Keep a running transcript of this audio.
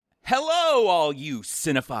Hello, all you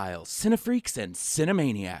cinephiles, cinefreaks, and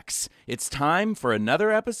cinemaniacs. It's time for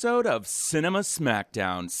another episode of Cinema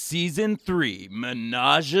Smackdown, Season 3,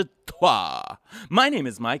 Menage a Trois. My name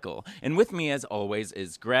is Michael, and with me, as always,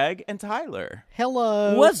 is Greg and Tyler.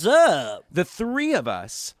 Hello. What's up? The three of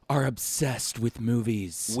us are obsessed with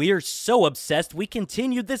movies. We're so obsessed, we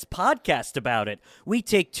continued this podcast about it. We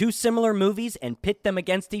take two similar movies and pit them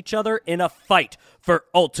against each other in a fight for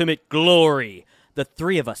ultimate glory. The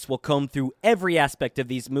three of us will comb through every aspect of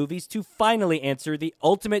these movies to finally answer the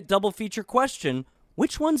ultimate double feature question,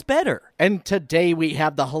 which one's better? And today we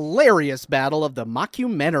have the hilarious battle of the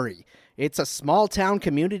mockumentary. It's a small-town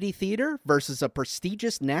community theater versus a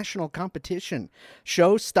prestigious national competition.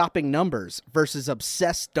 Show-stopping numbers versus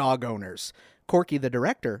obsessed dog owners. Corky the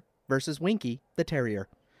director versus Winky the terrier.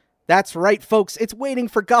 That's right, folks. It's Waiting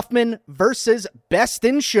for Guffman versus Best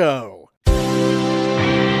in Show.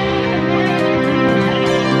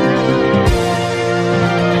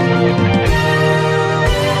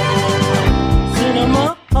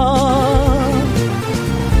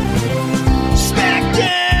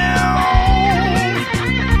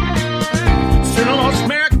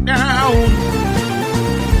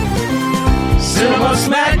 Cinema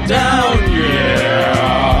Smackdown,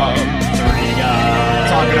 yeah. Three guys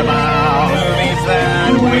Talking about Movies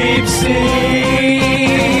that we've seen,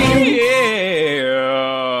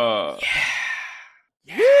 yeah.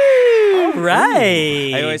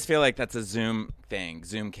 Right. I always feel like that's a Zoom thing,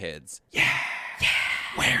 Zoom kids.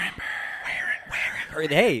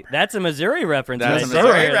 Hey, that's a Missouri reference. That's a Missouri.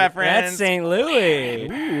 Missouri reference. That's St. Louis.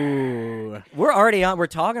 Ooh. We're already on. We're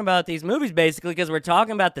talking about these movies basically because we're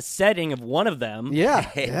talking about the setting of one of them. Yeah.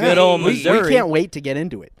 Good old We Missouri. can't wait to get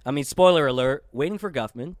into it. I mean, spoiler alert, Waiting for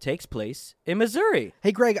Guffman takes place in Missouri.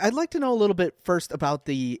 Hey, Greg, I'd like to know a little bit first about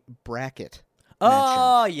the bracket.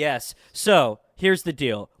 Oh, yes. So, here's the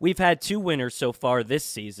deal. We've had two winners so far this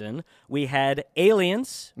season. We had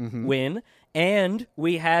Aliens win, and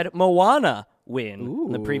we had Moana win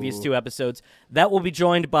in the previous two episodes. That will be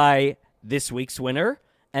joined by this week's winner,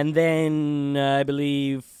 and then I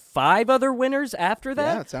believe 5 other winners after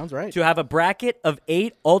that. Yeah, it sounds right. To have a bracket of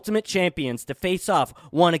 8 ultimate champions to face off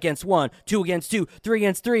 1 against 1, 2 against 2, 3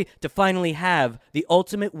 against 3, to finally have the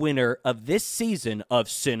ultimate winner of this season of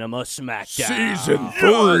Cinema Smackdown. Season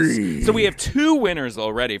 3. So we have 2 winners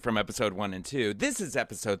already from episode 1 and 2. This is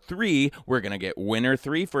episode 3. We're going to get winner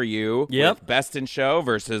 3 for you. Yep. With Best in Show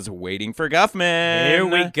versus Waiting for Guffman. Here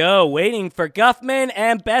we go. Waiting for Guffman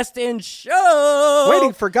and Best in Show.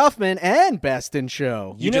 Waiting for Guffman and Best in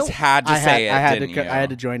Show. You just had to say it, didn't you? I had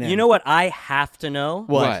to join in. You know what I have to know?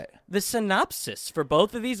 What? The synopsis for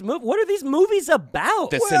both of these movies. What are these movies about?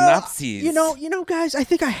 The synopses. You know, guys, I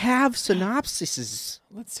think I have synopsises.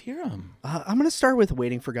 Let's hear them. I'm going to start with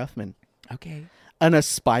Waiting for Guffman. Okay. An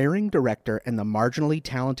aspiring director and the marginally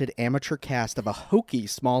talented amateur cast of a hokey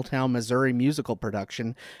small-town Missouri musical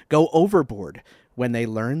production go overboard when they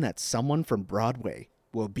learn that someone from Broadway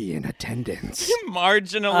will be in attendance.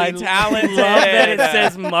 Marginally talented. Love that it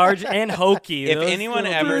says and hokey. If Those anyone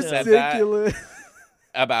little ever details. said that Ridiculous.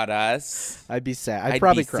 about us, I'd be sad. I'd I'd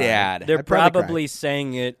probably be cry. sad. They're I'd probably probably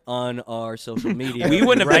saying it on our social media. we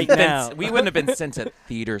wouldn't have right been now. we wouldn't have been sent to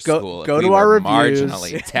theater Go, school. go if to we our were reviews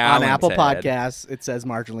marginally talented. on Apple Podcasts. It says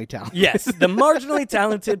marginally talented. Yes, the marginally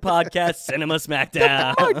talented podcast, Cinema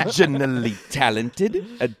Smackdown. Marginally talented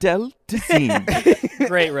Adele Dazeem.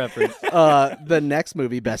 Great reference. The next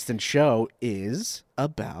movie, Best in Show, is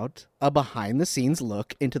about a behind-the-scenes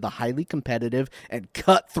look into the highly competitive and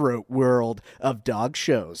cutthroat world of dog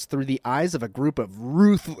shows through the eyes of a group of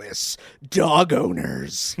ruthless dog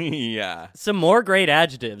owners. Yeah. Some more great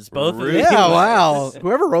adjectives. Both of these. Yeah, wow.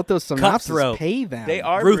 Whoever wrote those synopses, Cutthroat. pay them. They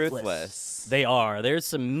are Ruthless. ruthless. They are. There's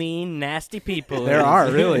some mean, nasty people. There in are,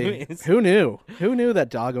 these really. movies. Who knew? Who knew that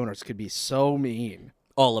dog owners could be so mean?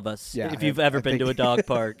 All of us. Yeah, if you've I ever been think- to a dog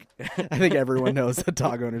park. I think everyone knows that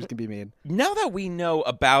dog owners can be mean. Now that we know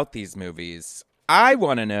about these movies, I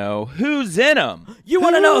want to know who's in them. You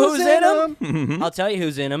want to know who's in them? them? I'll tell you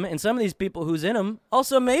who's in them. And some of these people who's in them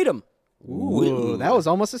also made them. Ooh, that was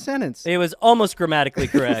almost a sentence. It was almost grammatically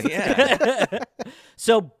correct. Yeah.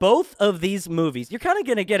 So both of these movies, you're kind of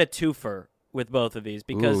going to get a twofer with both of these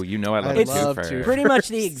because Ooh, you know I love I a love twofer. twofer. pretty much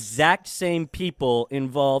the exact same people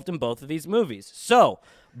involved in both of these movies. So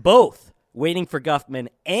both Waiting for Guffman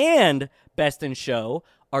and Best in Show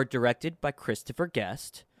are directed by Christopher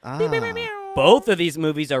Guest. Both of these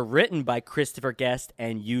movies are written by Christopher Guest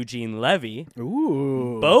and Eugene Levy.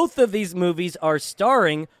 Ooh. Both of these movies are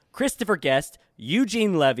starring Christopher Guest,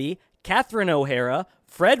 Eugene Levy, Catherine O'Hara,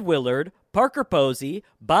 Fred Willard, Parker Posey,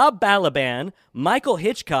 Bob Balaban, Michael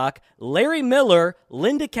Hitchcock, Larry Miller,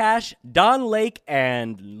 Linda Cash, Don Lake,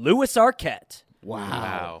 and Louis Arquette.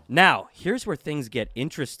 Wow. Now, here's where things get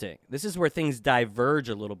interesting. This is where things diverge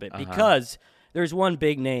a little bit because there's one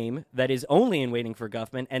big name that is only in Waiting for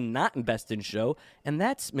Guffman and not in Best in Show, and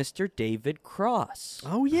that's Mr. David Cross.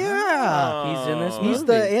 Oh, yeah. He's in this movie. He's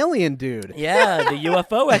the alien dude. Yeah, the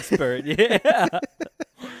UFO expert. Yeah.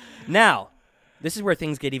 Now, this is where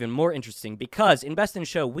things get even more interesting because in Best in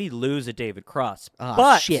Show, we lose a David Cross.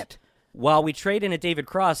 But shit. while we trade in a David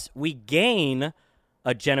Cross, we gain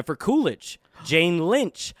a Jennifer Coolidge, Jane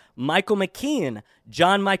Lynch, Michael McKean,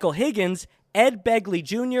 John Michael Higgins, Ed Begley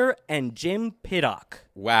Jr., and Jim Piddock.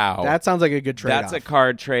 Wow. That sounds like a good trade. That's a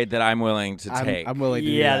card trade that I'm willing to take. I'm willing to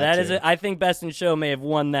do Yeah, that too. is it. I think Best in Show may have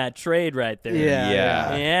won that trade right there.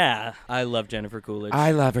 Yeah. Yeah. I love Jennifer Coolidge.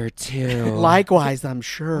 I love her too. Likewise, I'm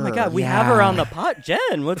sure. Oh my God, we have her on the pot.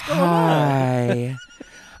 Jen, what's going on? Hi.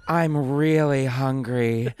 I'm really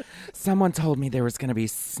hungry. Someone told me there was going to be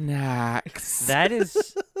snacks. That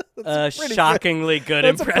is a shockingly good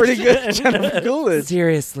That's a impression. pretty good Jennifer Coolidge.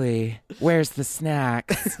 Seriously, where's the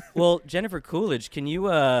snacks? Well, Jennifer Coolidge, can you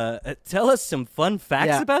tell us some fun facts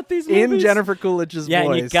Yeah. about these movies? In Jennifer Coolidge's Yeah,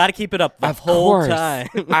 voice. and you got to keep it up the Of whole course. time.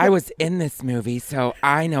 I was in this movie, so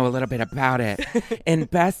I know a little bit about it. In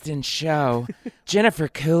Best in Show, Jennifer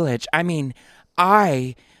Coolidge,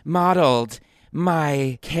 I modeled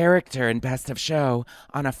my character in Best of Show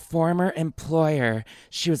on a former employer.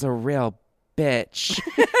 She was a real bitch.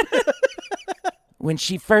 When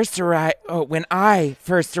I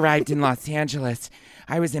first arrived in Los Angeles,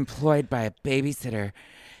 I was employed by a babysitter.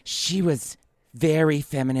 She was very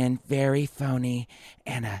feminine, very phony,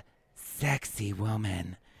 and a sexy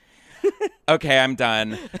woman. Okay, I'm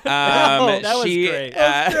done. that was great.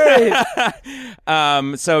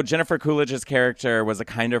 So Jennifer Coolidge's character was a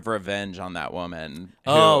kind of revenge on that woman.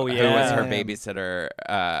 Who was yeah. her babysitter,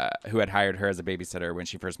 who had hired her as a babysitter when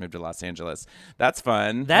she first moved to Los Angeles. That's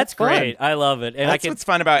fun. That's fun. great. I love it. And That's what's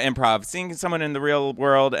fun about improv. Seeing someone in the real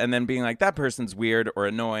world and then being like, that person's weird or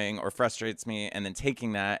annoying or frustrates me, and then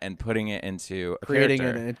taking that and putting it into a creating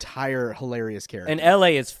character. an entire hilarious character. And LA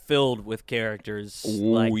is filled with characters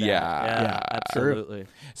like that. yeah. Absolutely.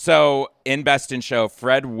 So, in Best in Show,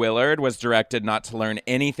 Fred Willard was directed not to learn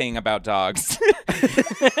anything about dogs.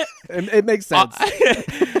 It makes sense.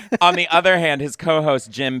 On the other hand, his co-host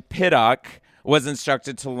Jim Piddock was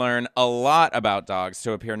instructed to learn a lot about dogs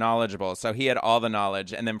to appear knowledgeable. So he had all the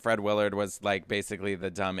knowledge, and then Fred Willard was like basically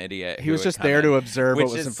the dumb idiot. He was just there to observe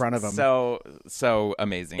what was in front of him. So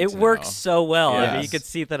amazing. It to works know. so well. I mean, you Yes. could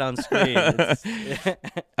see that on screen. It's-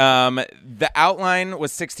 The outline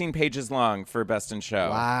was 16 pages long for Best in Show.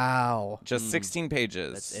 Wow. Just 16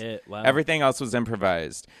 pages. That's it. Wow. Everything else was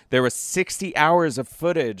improvised. There was 60 hours of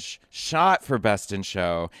footage shot for Best in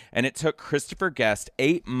Show, and it took Christopher Guest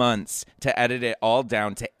 8 months to edit it all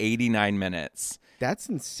down to 89 minutes. That's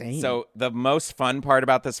insane. So the most fun part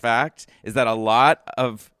about this fact is that a lot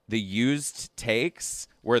of the used takes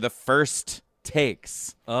were the first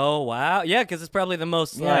takes. Oh, wow. Yeah, because it's probably the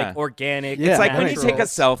most like organic. Yeah, It's like when you natural. take a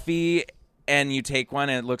selfie and you take one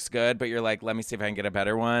and it looks good, but you're like, let me see if I can get a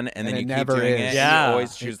better one. And then it you keep never doing is. it. Yeah. You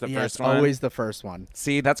always choose the Yeah, first it's one. always the first one.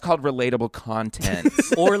 See, that's called relatable content.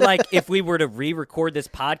 Or like if we were to re-record this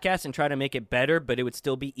podcast and try to make it better, but it would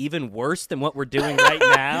still be even worse than what we're doing right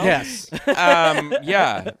now. Yes.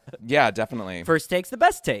 Yeah, definitely. First take's the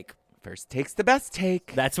best take. First take's the best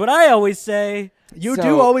take. That's what I always say. You So,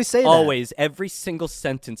 do always say that. Always. Every single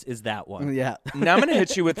sentence is that one. Yeah. Now I'm going to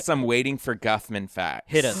hit you with some Waiting for Guffman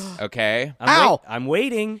facts. Hit us. Okay? Ow! I'm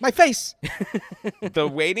waiting. My face. The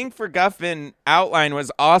Waiting for Guffman outline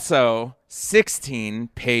was also 16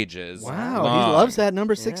 pages. Wow. long. He loves that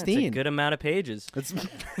number Yeah, it's 16. a good amount of pages. It's,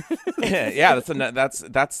 Yeah,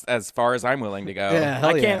 that's as far as I'm willing to go. yeah, hell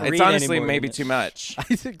I yeah. can't It's read honestly anymore maybe than too much.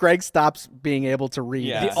 Greg stops being able to read.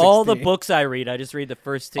 Yeah. at All the 16. books I read, I just read the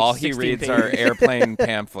first All he 16 reads pages. are airplane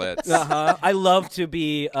pamphlets. Uh-huh. I love to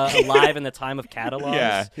be alive in the time of catalogs.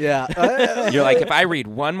 Yeah. Yeah. You're like, if I read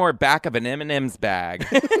one more back of an M&M's bag.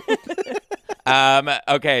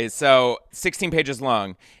 Okay, so 16 pages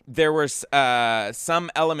long. There were some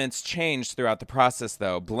elements changed throughout the process,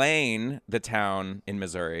 though. Blaine, the town in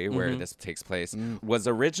Missouri where this takes place, was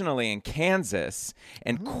originally in Kansas,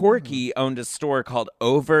 and Corky owned a store called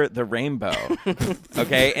Over the Rainbow.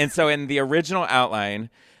 Okay, and so in the original outline,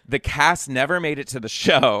 the cast never made it to the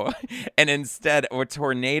show, and instead a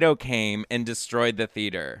tornado came and destroyed the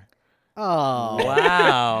theater. Oh.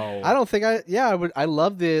 Wow. I don't think I would. I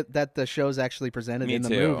love that the show's actually presented Me in the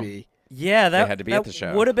too. movie. Yeah, that had to be at the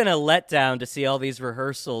show. would have been a letdown to see all these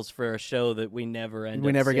rehearsals for a show that we never end. We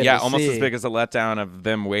up never seeing. get Yeah, to almost see. as big as a letdown of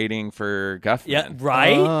them waiting for Guffman. Yeah,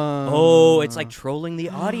 right? Oh, it's like trolling the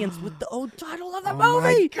audience with the old title of the Oh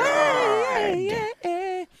my movie.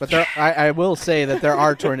 God. But I will say that there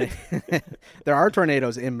are there are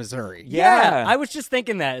tornadoes in Missouri. Yeah, I was just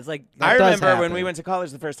thinking that. It's like I does remember when happen. we went to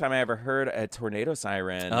college, the first time I ever heard a tornado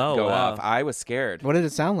siren Oh, go wow. off, I was scared. What did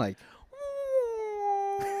it sound like?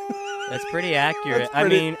 that's pretty accurate. That's I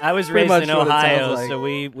pretty- mean, I was pretty raised in much what it sounds Ohio, like. so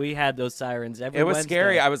we had those sirens every It was Wednesday.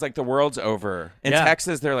 scary. I was like, the world's over. In Yeah.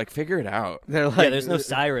 Texas, they're like, figure it out. They're like, Yeah, there's no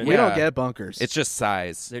siren. We don't Yeah. get bunkers. It's just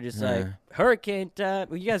size. They're just like hurricane. Well,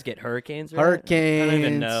 you guys get hurricanes, right? hurricanes, I don't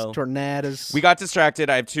even know. tornadoes. We got distracted.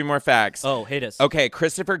 I have 2 more facts. Oh, hit us. Okay,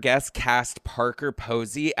 Christopher Guest cast Parker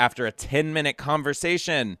Posey after a 10-minute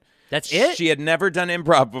conversation. That's it? She had never done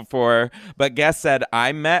improv before, but Guest said,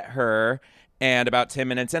 I met her, and about 10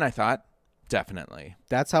 minutes in, I thought, definitely.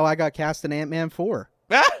 That's how I got cast in Ant-Man 4.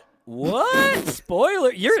 What?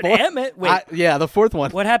 Spoiler. You're an Ant-Man. Wait, Yeah, the fourth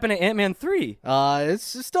one. what happened to Ant-Man 3?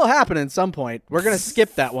 It's still happening at some point. We're going to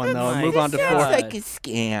skip that one, though, and my move on to God. 4. Sounds like a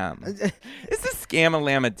scam. It's a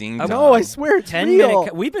scam-a-llama ding-dong. No, I swear it's 10 real.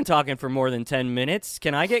 minute. We've been talking for more than 10 minutes.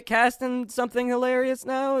 Can I get cast in something hilarious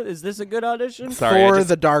now? Is this a good audition? Sorry, For I just,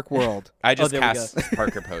 the Dark World. I just there we cast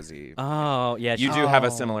Parker Posey. Oh, yeah. You do have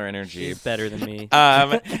a similar energy. She's better than me.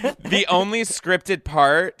 The only scripted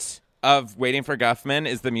part of Waiting for Guffman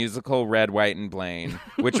is the musical Red, White, and Blaine,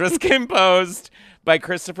 which was composed by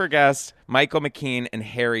Christopher Guest, Michael McKean, and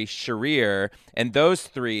Harry Shearer. And those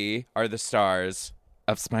 3 are the stars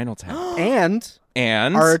of Spinal Tap. And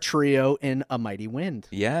And are a trio in A Mighty Wind.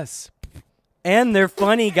 yes, And they're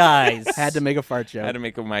funny guys. Had to make a fart I joke. had to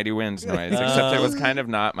make a mighty wind noise, except it was kind of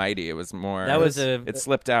not mighty. It was more. That was it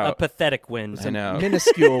slipped a out. pathetic win. I know.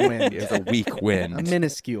 Minuscule wind. It was a weak A wind.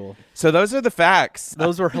 minuscule. So those are the facts.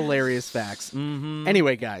 Those were hilarious facts. Mm-hmm.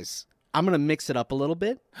 Anyway, guys, I'm going to mix it up a little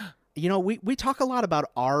bit. You know, we talk a lot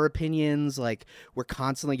about our opinions. Like, we're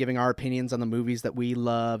constantly giving our opinions on the movies that we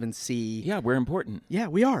love and see. Yeah, we're important. Yeah,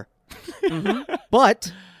 we are.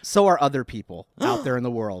 But so are other people out there in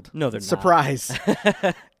the world. No, they're not. Surprise.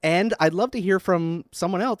 And I'd love to hear from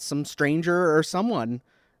someone else, some stranger or someone,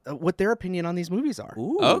 what their opinion on these movies are.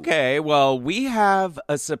 Ooh. Okay, well, we have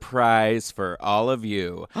a surprise for all of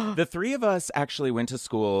you. The 3 of us actually went to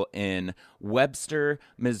school in Webster,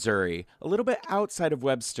 Missouri. A little bit outside of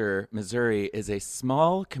Webster, Missouri, is a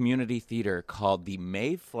small community theater called the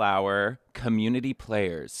Mayflower Community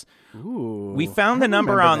Players. Ooh. We found the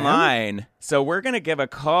number remember them. online, so we're going to give a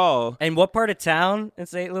call. And what part of town in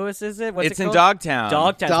St. Louis is it? What's It's it in called? Dogtown.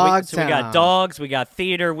 Dogtown. So we got Dogtown. dogs, we got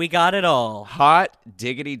theater, we got it all. Hot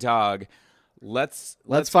diggity dog. Let's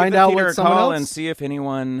find give the out theater what a someone call else- and see if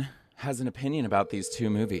anyone has an opinion about these 2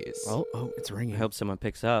 movies. Oh, it's I ringing. hope someone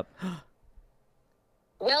picks up.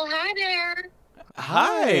 Well, hi there.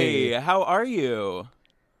 Hi, how are you?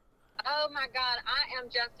 Oh my God, I am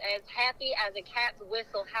just as happy as a cat's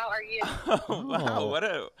whistle. How are you? Oh, wow,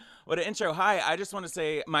 what an intro. Hi, I just want to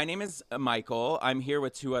say my name is Michael. I'm here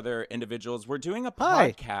with 2 other individuals. We're doing a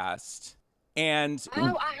Hi. podcast. And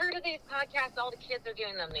Oh, I heard of these podcasts. All the kids are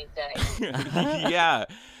doing them these days. yeah.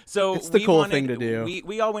 So It's the we cool wanted- thing to do.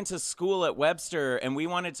 We all went to school at Webster, and we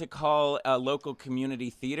wanted to call a local community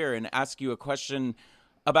theater and ask you a question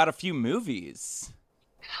about a few movies.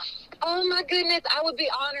 Oh my goodness, I would be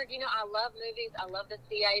honored. You know, I love movies. I love the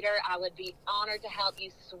theater. I would be honored to help you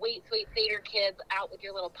sweet, sweet theater kids out with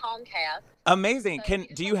your little podcast. Amazing. So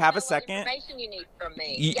Do you let me have know a what second? information you need from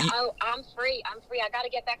me? Y- Yeah, y- oh, I'm free. I got to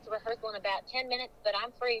get back to rehearsal in about 10 minutes, but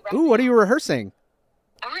I'm free right Ooh, what are now. you rehearsing?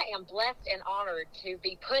 I am blessed and honored to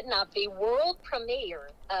be putting up the world premiere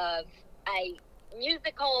of a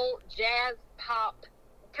musical jazz pop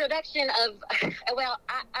production of, well,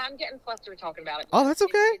 I'm getting flustered talking about it. Oh, that's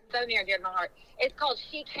okay. It's so near and dear to my heart. It's called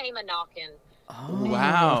She Came a Knockin'. Oh.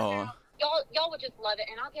 Wow. Y'all would just love it,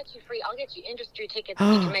 and I'll get you free. I'll get you industry tickets so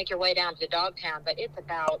you can make your way down to Dogtown. But it's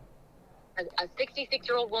about a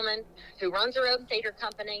 66-year-old woman who runs her own theater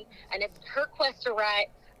company, and it's her quest to write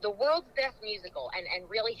the world's best musical and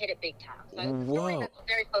really hit it big time. So it's a story Whoa. that's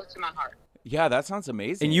very close to my heart. Yeah, that sounds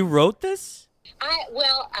amazing. And you wrote this?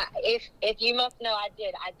 If you must know, I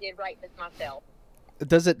did write this myself.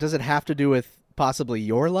 Does it have to do with possibly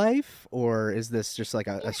your life, or is this just like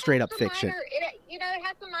a straight up fiction? It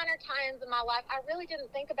has some minor tie-ins in my life. I really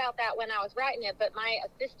didn't think about that when I was writing it, but my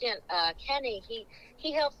assistant Kenny,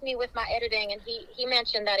 he helps me with my editing, and he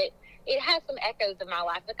mentioned that it has some echoes of my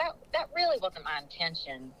life, but that really wasn't my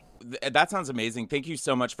intention. That sounds amazing. Thank you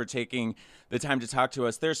so much for taking the time to talk to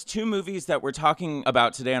us. There's 2 movies that we're talking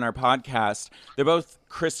about today on our podcast. They're both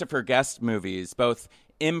Christopher Guest movies, both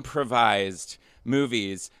improvised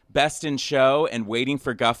movies, Best in Show and Waiting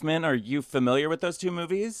for Guffman. Are you familiar with those 2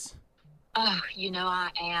 movies? Oh, I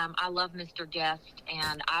am. I love Mr. Guest,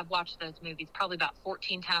 and I've watched those movies probably about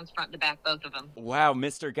 14 times front to back, both of them. Wow,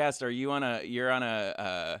 Mr. Guest, you're on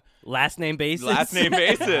a Last name basis? last name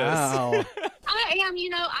basis. Wow. I am.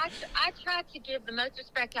 I try to give the most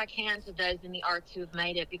respect I can to those in the arts who have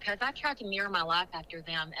made it, because I try to mirror my life after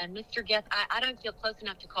them. And Mr. Guest, I don't feel close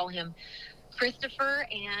enough to call him Christopher,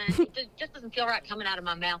 and it just doesn't feel right coming out of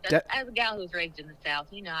my mouth. As a gal who was raised in the South,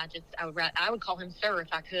 I would call him sir if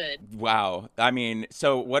I could. Wow. I mean,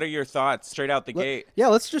 so what are your thoughts straight out the gate? Yeah,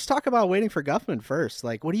 let's just talk about Waiting for Guffman first.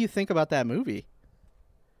 Like, what do you think about that movie?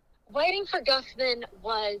 Waiting for Guffman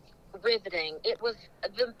was riveting. It was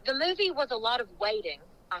the movie was a lot of waiting,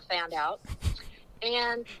 I found out.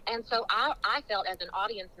 And so I felt, as an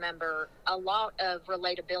audience member, a lot of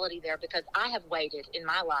relatability there, because I have waited in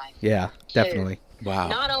my life. Yeah, definitely. Wow.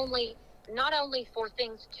 Not only for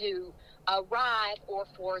things to arrive or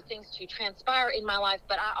for things to transpire in my life,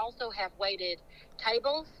 but I also have waited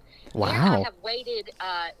tables. Wow. And I have waded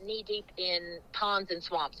knee deep in ponds and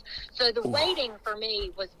swamps. So the waiting for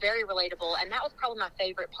me was very relatable, and that was probably my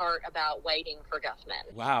favorite part about Waiting for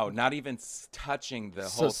Guffman. Wow, not even touching the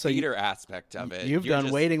whole theater aspect of it. You've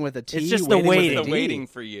done Waiting with a T. It's just the waiting. It's the waiting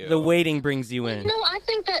for you. The waiting brings you in. No, I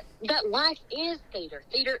think that life is theater.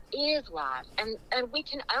 Theater is life, and we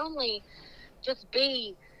can only just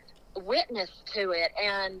be witness to it.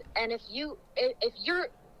 And if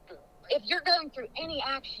you're going through any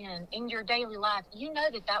action in your daily life, you know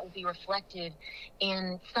that will be reflected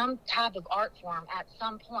in some type of art form at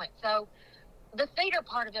some point. So the theater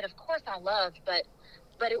part of it, of course, I loved, but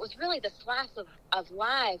it was really the slice of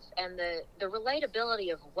life and the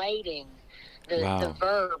relatability of waiting, the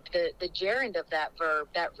verb, the gerund of that verb,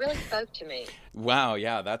 that really spoke to me. Wow,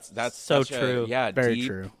 yeah, that's so such true. Very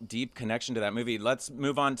true. Deep connection to that movie. Let's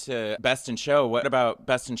move on to Best in Show. What about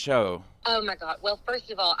Best in Show? Oh my God. Well,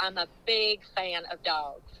 first of all, I'm a big fan of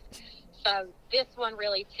dogs. So this one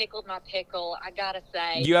really tickled my pickle, I gotta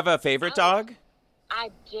say. You have a favorite dog?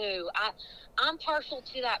 I do. I'm partial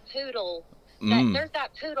to that poodle. There's that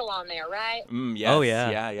poodle on there, right? Yes. Oh,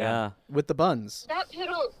 yeah. Yeah. With the buns. That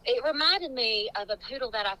poodle, it reminded me of a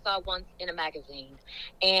poodle that I saw once in a magazine.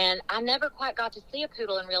 And I never quite got to see a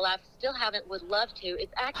poodle in real life. Still haven't, would love to.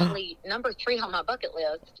 It's actually number 3 on my bucket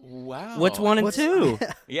list. Wow. What's 1 and 2?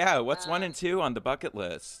 Yeah, what's 1 and 2 on the bucket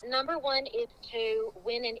list? Number 1 is to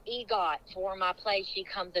win an EGOT for my play She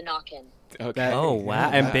Comes a Knockin'. Okay. Oh, wow.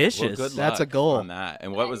 Ambitious. Well, good That's luck a goal. on that.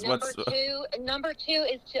 And what's number two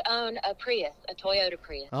is to own a Prius, a Toyota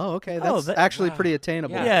Prius. Oh, okay. That's that- actually wow. pretty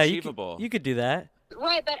attainable. Yeah. You achievable. could do that.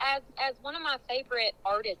 Right, but as one of my favorite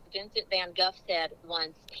artists, Vincent Van Gogh, said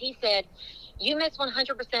once, he said, "You miss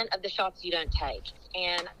 100% of the shots you don't take."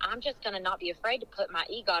 And I'm just going to not be afraid to put my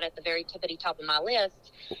EGOT at the very tippity top of my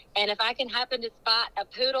list. And if I can happen to spot a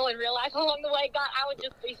poodle in real life along the way, God, I would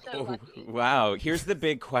just be so lucky. Wow. Here's the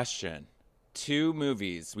big question. 2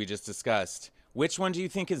 movies we just discussed. Which one do you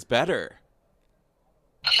think is better?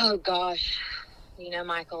 Oh, gosh.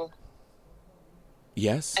 Michael,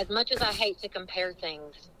 Yes. as much as I hate to compare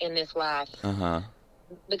things in this life, Uh-huh.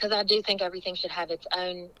 because I do think everything should have its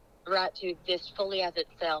own right to exist fully as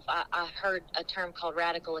itself. I heard a term called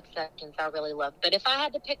radical acceptance I really love. But if I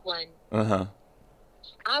had to pick one, Uh-huh.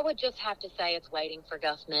 I would just have to say it's Waiting for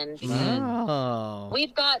Guffman. Oh.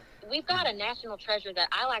 We've got a national treasure that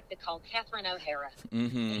I like to call Catherine O'Hara.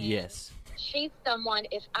 Mm-hmm. Yes. She's someone,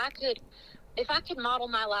 if I could model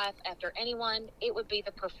my life after anyone, it would be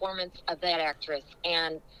the performance of that actress.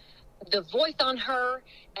 And the voice on her,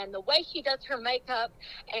 and the way she does her makeup,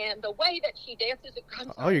 and the way that she dances at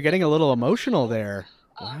concert. Oh, you're getting a little emotional there.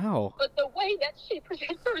 Wow. But the way that she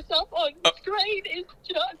presents herself on screen is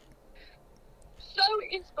just so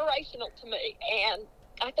inspirational to me. And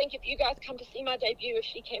I think if you guys come to see my debut, if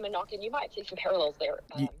She Came a Knockin', you might see some parallels there.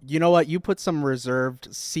 You know what? You put some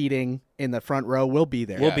reserved seating in the front row. We'll be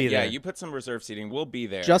there. We'll be there. Yeah, you put some reserve seating. We'll be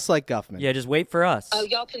there. Just like Guffman. Yeah, just wait for us. Oh,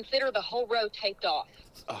 y'all consider the whole row taped off.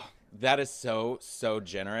 Oh, that is so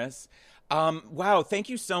generous. Wow, thank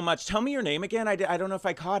you so much. Tell me your name again. I don't know if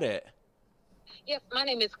I caught it. Yes, my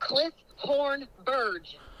name is Cliff Horn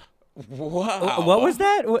Burge. Wow. What was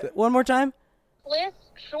that? One more time? Cliff,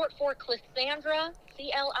 short for Clissandra,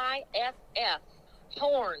 Cliss.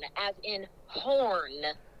 Horn, as in horn.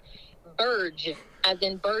 Burge, as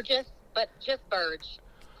in Burgess, but just Burge.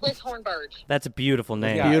 Cliff Hornburge. That's a beautiful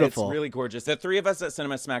name. Yeah, Beautiful. It's really gorgeous. The three of us at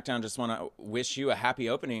Cinema Smackdown just want to wish you a happy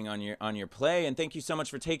opening on your play, and thank you so much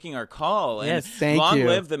for taking our call. Yes, and thank long you.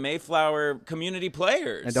 live the Mayflower community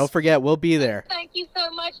players. And don't forget, we'll be there. Thank you so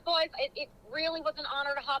much, boys. It really was an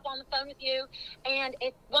honor to hop on the phone with you, and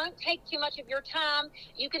it won't take too much of your time.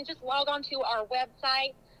 You can just log on to our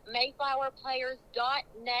website,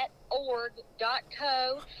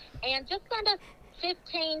 mayflowerplayers.net.org.co, and just send us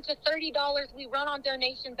 $15 to $30. We run on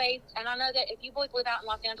donation based, and I know that if you boys live out in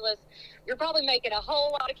Los Angeles, you're probably making a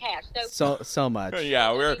whole lot of cash. So much.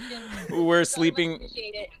 Yeah, we're so much sleeping.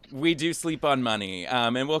 appreciate it. We do sleep on money,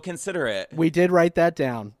 and we'll consider it. We did write that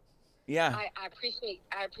down. Yeah. I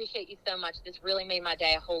appreciate you so much. This really made my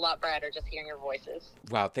day a whole lot brighter just hearing your voices.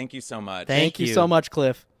 Wow. Thank you so much. Thank you you. so much,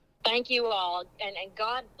 Cliff. Thank you all, and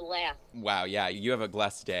God bless. Wow. Yeah. You have a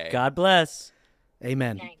blessed day. God bless.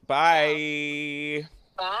 Amen. Thanks. Bye.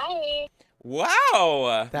 Bye.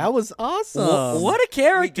 Wow. That was awesome. What a We get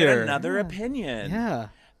character. another opinion. Yeah.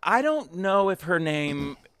 I don't know if her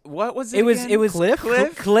name. What was it? It was again?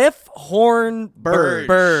 Cliff? Cliff Hornburge.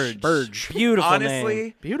 Burge. Beautiful Honestly,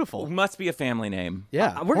 name. Beautiful. must be a family name.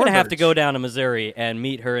 Yeah. We're gonna have to Hornburge. go down to Missouri and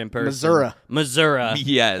meet her in person. Missouri.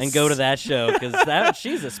 Yes. And go to that show because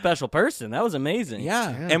she's a special person. That was amazing. Yeah.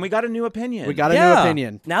 Yeah. And we got a new opinion. We got a new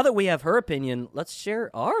opinion. Now that we have her opinion, let's share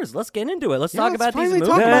ours. Let's get into it. Let's Yeah, talk let's about these finally movies.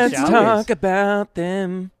 talk about Let's these shall we? movies. talk about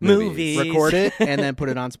them Movies. Record it and then put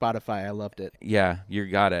it on Spotify. I loved it. Yeah, you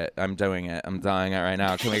got it. I'm doing it. I'm dying it right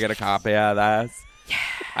now. Can we get a copy of this? Yeah.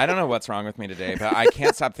 I don't know what's wrong with me today, but I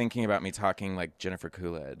can't stop thinking about me talking like Jennifer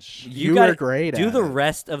Coolidge. You gotta were great Do at the it.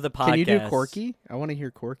 rest of the podcast. Can you do Corky? I want to hear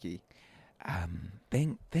Corky.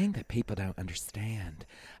 Thing that people don't understand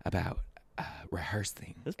about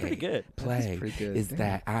rehearsing That's pretty good. play pretty good, is yeah.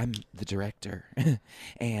 that I'm the director.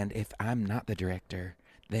 And if I'm not the director,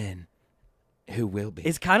 then who will be?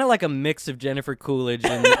 It's kind of like a mix of Jennifer Coolidge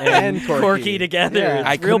and And Corky. Corky together. Yeah. It's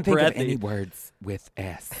I real couldn't think of breathy. any words with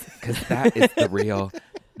S because that is the real.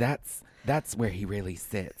 That's where he really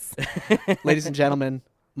sits. Ladies and gentlemen,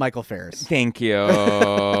 Michael Ferris. Thank you.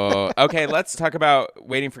 Okay, let's talk about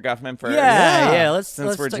Waiting for Guffman first. Yeah. Let's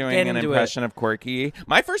Since we're get doing an into impression of Corky.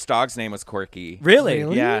 My first dog's name was Corky. Really?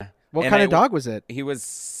 Really? Yeah. What And kind of I- dog was it? He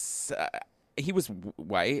was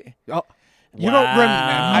white. Oh, you Wow. don't remember?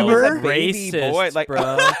 I was a baby Racist, boy, like- bro.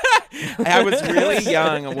 I was really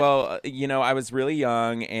young. Well, I was really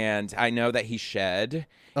young, and I know that he shed,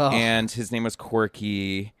 Oh. and his name was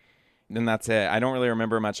Corky. And that's it. I don't really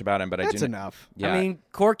remember much about him, but I That's do. enough. Yeah. I mean,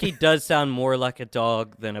 Corky does sound more like a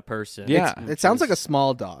dog than a person. Yeah. It sounds like a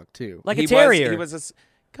small dog too. Like he a terrier. He was a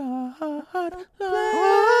God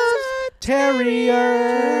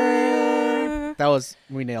Terrier. That was,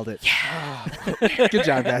 we nailed it. Yeah. Good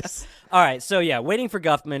job, guys. All right, so yeah, Waiting for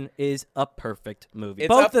Guffman is a perfect movie. It's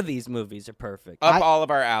Both up- of these movies are perfect. up all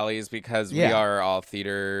of our alleys because we Yeah. are all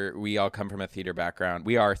theater. We all come from a theater background.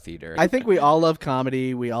 We are theater. I think we all love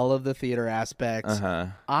comedy. We all love the theater aspects. Uh-huh.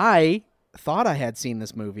 I thought I had seen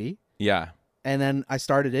this movie, Yeah. and then I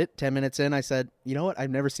started it. 10 minutes in, I said, "You know what? I've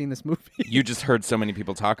never seen this movie." You just heard so many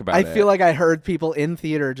people talk about I it. feel like I heard people in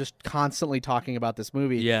theater just constantly talking about this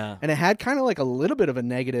movie. Yeah. And it had kind of like a little bit of a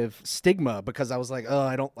negative stigma because I was like, oh,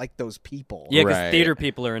 I don't like those people. Yeah, because Right. theater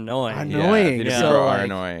people are annoying. I know. Yeah, annoying, theater so, people are like-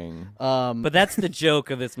 annoying. But that's the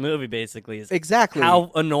joke of this movie, basically, is Exactly.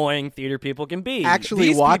 how annoying theater people can be. Actually,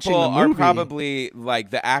 These watching people the are movie, probably like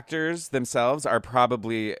the actors themselves are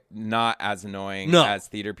probably not as annoying No. as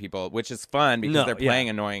theater people, which is fun because No, they're yeah. playing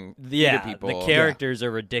annoying yeah, theater people. the characters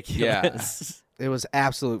are ridiculous. it was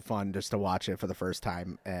absolute fun just to watch it for the first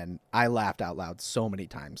time, and I laughed out loud so many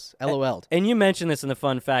times. LOL'd. And you mentioned this in the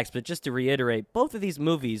fun facts, but just to reiterate, both of these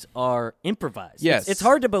movies are improvised. Yes. It's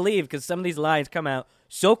hard to believe because some of these lines come out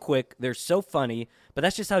so quick, they're so funny, but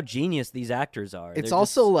that's just how genius these actors are. It's They're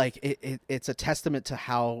also just- like it's a testament to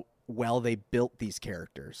how well they built these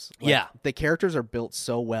characters. Like, Yeah. the characters are built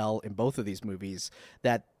so well in both of these movies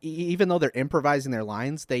that even though they're improvising their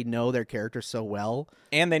lines, they know their characters so well.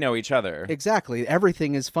 And they know each other. Exactly.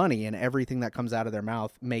 Everything is funny, and everything that comes out of their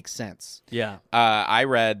mouth makes sense. yeah. I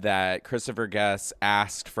read that Christopher Guest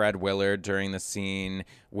asked Fred Willard during the scene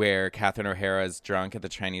where Catherine O'Hara is drunk at the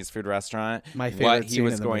Chinese food restaurant My favorite what he scene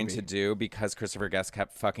was in the going movie. to do because Christopher Guest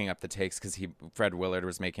kept fucking up the takes because Fred Willard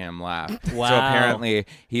was making him laugh. So Wow. apparently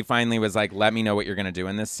he finally was like, "Let me know what you're going to do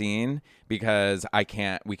in this scene because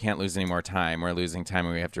we can't lose any more time. We're losing time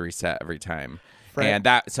and we have to reset every time." Fred-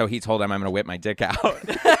 And so he told him, "I'm going to whip my dick out."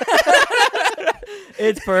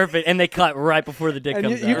 It's perfect. And they cut right before the dick And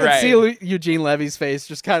comes you out. can Right. see Eugene Levy's face,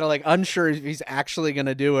 just kind of like unsure if he's actually going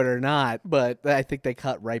to do it or not. But I think they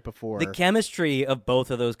cut right before. The chemistry of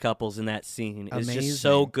both of those couples in that scene is just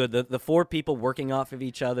so Amazing. good. The four people working off of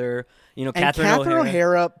each other. You know, and Catherine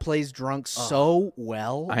O'Hara plays drunk so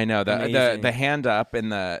well. I know the Amazing. hand up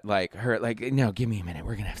and the like her like no, give me a minute.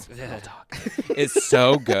 We're gonna have some real talk. Is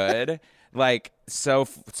so good. Like so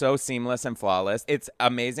seamless and flawless. It's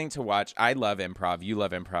amazing to watch. I love improv. You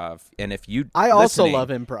love improv, and if you I also listening- love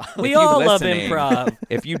improv. We if you all love listening- improv.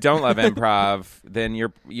 If you don't love improv, then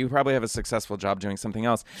you probably have a successful job doing something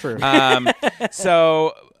else. True.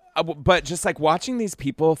 But just like watching these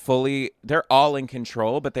people fully, they're all in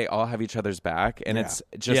control, but they all have each other's back, and it's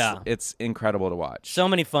just Yeah. it's incredible to watch. So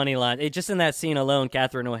many funny lines. Just in that scene alone,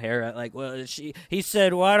 Catherine O'Hara, like, well, he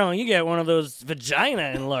said, why don't you get one of those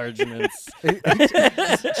vagina enlargements?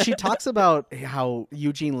 She talks about how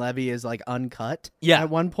Eugene Levy is like uncut Yeah. at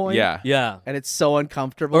one point. Yeah. Yeah. And it's so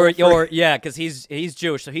uncomfortable. Or yeah, because he's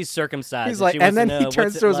Jewish, so he's circumcised. he's like, she and wants then to he know,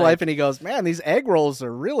 turns what's to it his like? wife and he goes, "Man, these egg rolls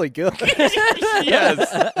are really good."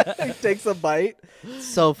 Yes. He takes a bite.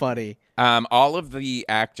 So funny. All of the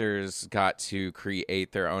actors got to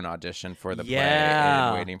create their own audition for the play Yeah.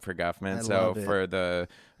 in Waiting for Guffman. I So love it. for the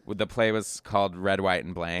play was called Red, White,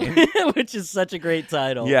 and Blaine. Which is such a great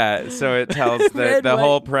title. Yeah, so it tells Red, the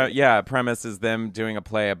whole White- premise is them doing a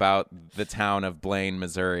play about the town of Blaine,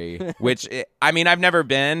 Missouri, which I mean I've never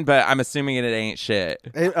been, but I'm assuming it ain't shit.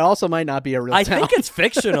 It also might not be a real I town. think it's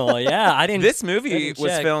fictional. Yeah, I didn't. This I movie didn't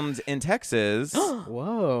was check. filmed in Texas.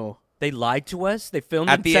 Whoa. They lied to us. They filmed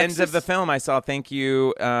At in the Texas? end of the film, I saw thank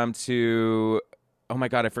you to oh my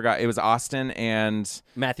god, I forgot it was Austin and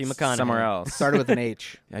Matthew McConaughey. somewhere else. Started with an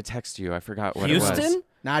H. I text you. I forgot what it was. Houston?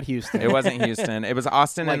 Not Houston. It wasn't Houston. It was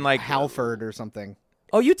Austin and like Halford or something.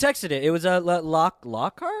 Oh, you texted it. It was a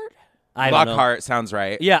Lockhart. I don't know. Lockhart. Sounds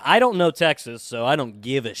right. Yeah, I don't know Texas, so I don't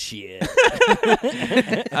give a shit.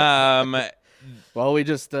 Well, we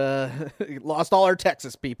just lost all our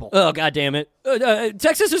Texas people. Oh, God damn it.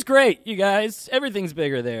 Texas is great, you guys. Everything's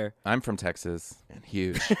bigger there. I'm from Texas and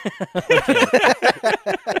huge.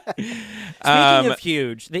 Speaking of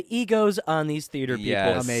huge, the egos on these theater people.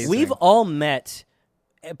 Yes. Amazing. We've all met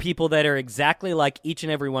people that are exactly like each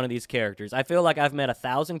and every one of these characters. I feel like I've met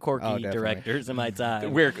 1,000 Corky definitely. directors in my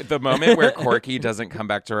time. Where the moment where Corky doesn't come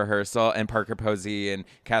back to rehearsal and Parker Posey and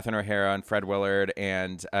Catherine O'Hara and Fred Willard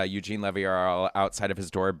and Eugene Levy are all outside of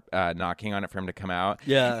his door knocking on it for him to come out.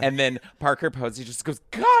 Yeah. And then Parker Posey just goes,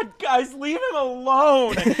 "God, guys, leave him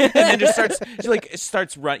alone." And then just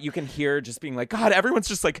starts run. You can hear just being like, "God, everyone's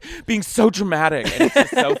just like being so dramatic." And it's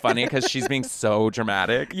just so funny because she's being so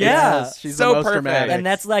dramatic. Yeah. Yes, she's so the most perfect. dramatic.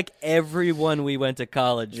 And that's like everyone we went to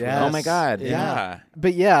college Yes. with. Oh my God. Yeah.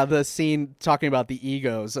 But yeah, the scene talking about the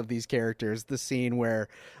egos of these characters, the scene where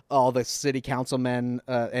all the city councilmen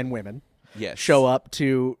and women Yes. show up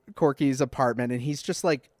to Corky's apartment and he's just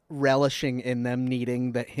like relishing in them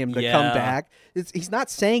needing him to come Yeah. back. He's not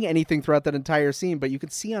saying anything throughout that entire scene, but you can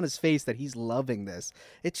see on his face that he's loving this.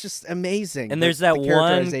 It's just amazing. And the- there's that the one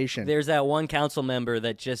characterization. there's that one council member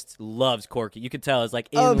that just loves Corky. You could tell is like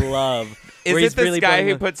in love. Is where it he's this really guy putting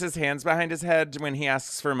who a- puts his hands behind his head when he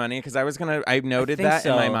asks for money? Because I noted think that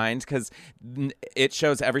in my so. mind because it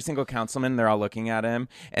shows every single councilman, they're all looking at him,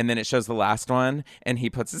 and then it shows the last one, and he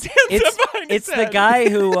puts his hands up behind It's his the head. guy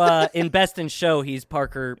who in Best in Show he's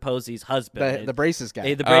Parker Posey's husband. the braces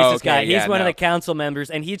guy. The braces okay, guy. He's yeah, one of no. the council members,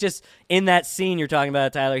 and he just in that scene you're talking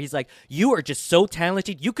about, Tyler. He's like, "You are just so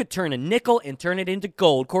talented. You could turn a nickel and turn it into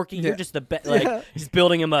gold, Corky. You're just the best." Like Yeah. he's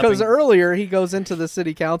building him up. Because and- earlier he goes into the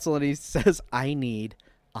city council and he says, "I need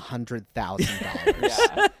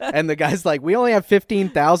 $100,000." And the guy's like, "We only have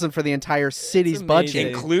 $15,000 for the entire city's amazing. budget."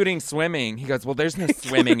 including swimming. He goes, "Well, there's no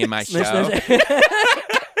swimming in my show."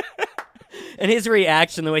 And his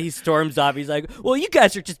reaction, the way he storms off, he's like, "Well, you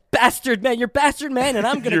guys are just bastard men. You're bastard men, and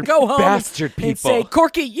I'm gonna You're go home bastard and say, people."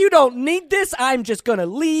 Corky, you don't need this. I'm just gonna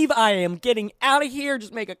leave. I am getting out of here.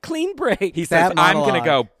 Just make a clean break." He That says, "I'm gonna monologue.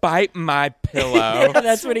 go bite my pillow." Yeah,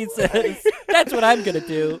 that's what he says. That's what I'm gonna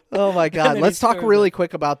do. Oh my God! then Let's he talk storms really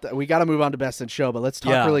quick about we got to move on to Best in Show, but let's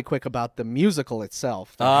talk Yeah. really quick about the musical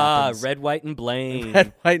itself. that happens. Red, White, and Blaine.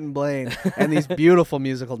 Red, White, and Blaine, and these beautiful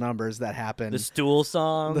musical numbers that happen. The stool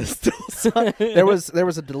song. The still song. There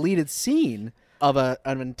was a deleted scene of an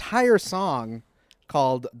entire song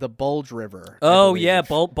called the Bulge River. I Oh believe. yeah,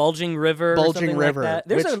 Bulging River. or Bulging something River, Like that.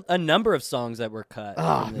 There's which- a number of songs that were cut.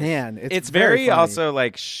 Oh from this. man, It's very very funny. also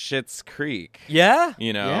like Schitt's Creek. Yeah.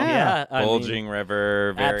 You know, Yeah. I mean, Bulging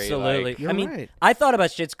River. Very absolutely. Like, You're I mean, right. I thought about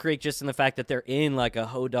Schitt's Creek just in the fact that they're in like a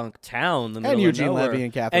hodunk town, in the middle Eugene of nowhere. Levy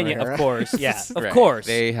and Catherine yeah, O'Hara. of course, yeah, of right, course.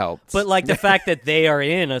 they helped. But like the fact that they are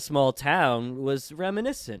in a small town was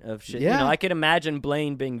reminiscent of shit. Yeah. You know, I could imagine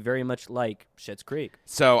Blaine being very much like Schitt's Creek.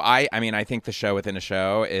 So I mean, I think the show within a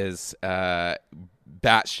show is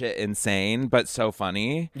batshit insane, but so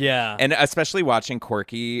funny. Yeah. And especially watching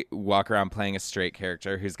Corky walk around playing a straight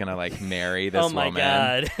character who's gonna like marry this oh my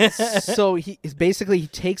woman. god. So he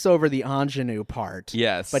takes over the ingenue part.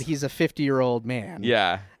 Yes. But he's a 50-year-old man.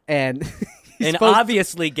 Yeah. And he's and supposed-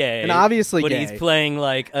 obviously gay. And obviously but gay. he's playing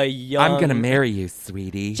like a young. I'm gonna marry you,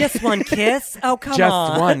 sweetie. Just one kiss. Oh come Just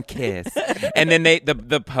on. one kiss. And then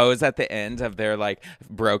the pose at the end of their like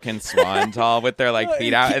broken swan doll with their like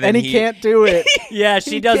feet out, and then he can't do it. Yeah,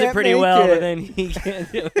 she He does it can't pretty make well, it. but then he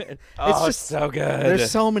can't do it. Oh, just- so good.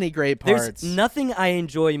 There's so many great parts. There's nothing I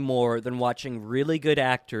enjoy more than watching really good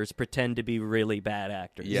actors pretend to be really bad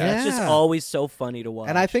actors. Yeah. It's just Yeah. always so funny to watch.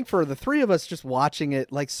 And I think for the three of us just watching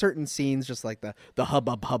it, like certain scenes, just like the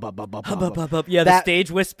hubbub, hubbub, hubbub, hubbub. Yeah, the That-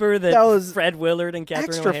 stage whisper that, that was Fred Willard and Catherine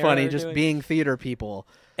extra O'Hara funny are just doing. being theater people.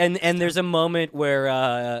 And there's a moment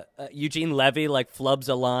where Eugene Levy like flubs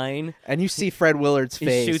a line. And you see Fred Willard's He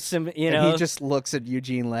face. shoots him, you and know. he just looks at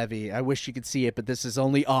Eugene Levy. I wish you could see it, but this is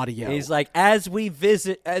only audio. He's like, as you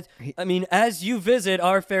visit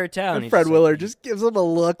our fair town. and He's Fred just like- Willard just gives him a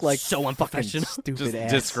look like So fucking unprofessional. stupid just ass.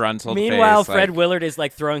 disgruntled. Meanwhile, face, Fred like, Willard is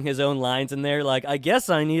like throwing his own lines in there, like, I guess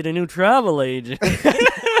I need a new travel agent.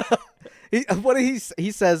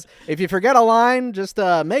 He says, if you forget a line, just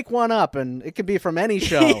make one up, and it could be from any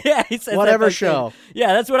show. Yeah, he says Whatever that show.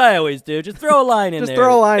 Yeah, that's what I always do. Just throw a line in Just there.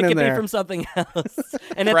 throw a line it in could there. be from something else.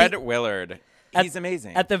 And Fred at Willard. He's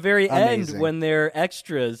amazing. the very Amazing. end, when they're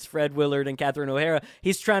extras, Fred Willard and Catherine O'Hara,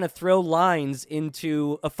 he's trying to throw lines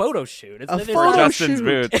into a photo shoot. It's A literally- photo Justin's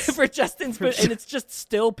shoot. boots. for Justin's, and it's just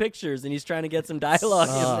still pictures, and he's trying to get some dialogue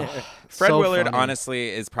in there. Fred So Willard, funny. honestly,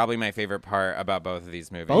 is probably my favorite part about both of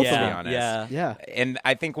these movies, Both to of be them. honest. Yeah. Yeah. And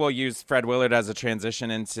I think we'll use Fred Willard as a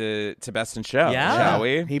transition into Best in Show, Yeah. shall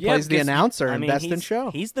we? He Yeah, plays the because, announcer I in mean, Best in he's-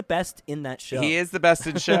 Show. He's the best in that show. He is the best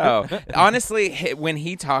in show. Honestly, when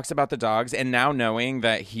he talks about the dogs, and now knowing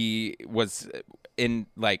that he was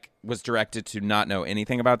directed to not know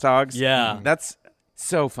anything about dogs, Yeah. that's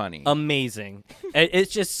so funny. Amazing.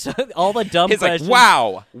 It's just all the dumb He's like, questions.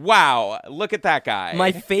 wow, look at that guy.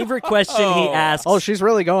 My favorite question he asks Oh, she's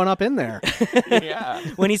really going up in there. yeah.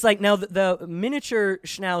 when he's like, now the miniature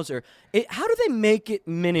schnauzer, how do they make it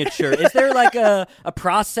miniature? Is there like a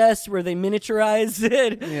process where they miniaturize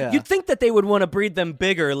it? Yeah. You'd think that they would want to breed them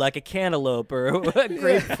bigger, like a cantaloupe or a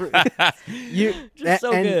grapefruit. Just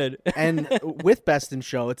so good. And with Best in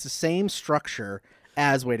Show, it's the same structure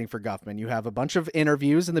as Waiting for Guffman. You have a bunch of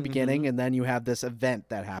interviews in the beginning, and then you have this event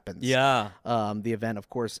that happens. Yeah. The event, of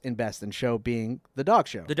course, in Best in Show being the dog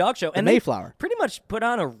show. The dog show. The And they Mayflower. pretty much put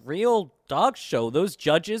on a real dog show. Those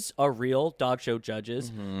judges are real dog show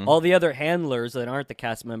judges. Mm-hmm. All the other handlers that aren't the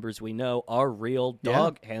cast members we know are real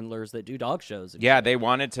dog handlers that do dog shows. Yeah, they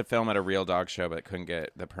wanted to film at a real dog show, but couldn't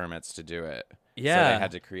get the permits to do it. So Yeah. they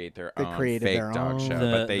had to create their They own created fake their dog own. show,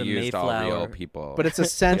 The- but they the used all real Mayflower. people. But it's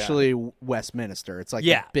essentially Westminster. It's like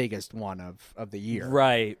Yeah. the biggest one of the year.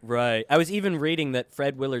 Right. I was even reading that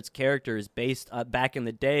Fred Willard's character is based back in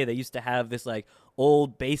the day. They used to have this like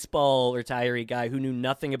old baseball retiree guy who knew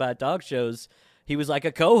nothing about dog shows. He was like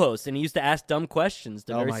a co-host, and he used to ask dumb questions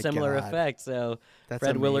to Oh very my similar God. effect. So That's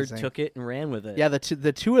Fred Willard amazing. took it and ran with it. Yeah, the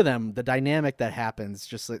two of them, the dynamic that happens,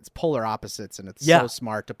 just it's polar opposites, and it's Yeah. so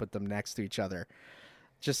smart to put them next to each other.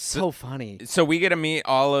 Just so funny. So we get to meet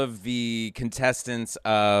all of the contestants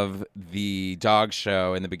of the dog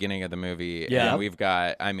show in the beginning of the movie. Yeah. And we've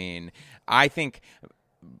got, I think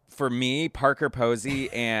for me, Parker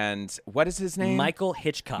Posey and what is his name? Michael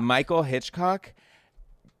Hitchcock. Michael Hitchcock.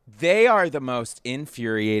 They are the most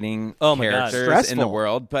infuriating Oh my God. characters in the Stressful.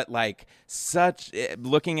 world, but like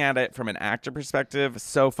looking at it from an actor perspective,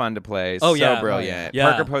 so fun to play. Oh, so yeah. brilliant. Yeah.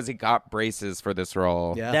 Parker Posey got braces for this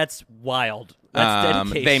role. Yeah. That's wild. That's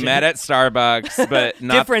dedication. They met at Starbucks, but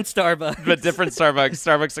not different Starbucks. but different Starbucks.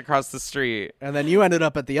 Starbucks across the street. And then you ended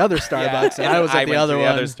up at the other Starbucks, and I was at the went other to the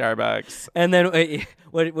one. other Starbucks. And then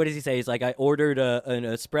what does he say? He's like, I ordered an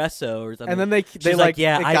espresso or something. And then they She's like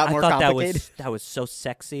yeah, it I got more thought complicated. that was so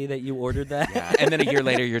sexy that you ordered that. Yeah. And then a year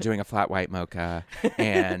later, you're doing a flat white mocha,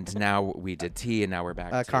 and now we did tea, and now we're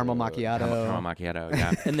back to Caramel macchiato. Caramel macchiato,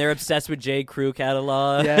 yeah. And they're obsessed with J. Crew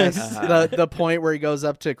catalog. Yes, the point where he goes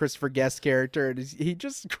up to Christopher Guest's character and he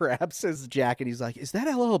just grabs his jacket. He's like, "Is that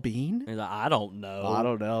LL Bean?" He's like, I don't know. I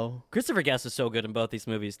don't know. Christopher Guest is so good in both these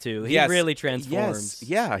movies too. He Yes. really transforms. Yes,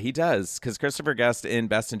 yeah, he does. Because Christopher Guest in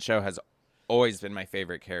Best in Show has always been my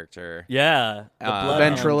favorite character. Yeah. The bloodhound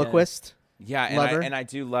Ventriloquist. Yeah, Lover. and I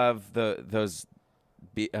do love those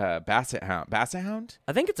Basset Hound. Basset Hound?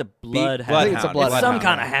 I think it's a bloodhound. I think it's a bloodhound. It's some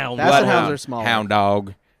kind of hound. Basset Bloodhound. hounds are small. Hound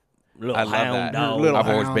dog. Little I love hound that. dog. Little I've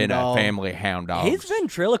always hound been dog. a family hound dog. His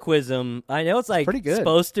ventriloquism, I know it's like pretty good.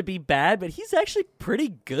 supposed to be bad, but he's actually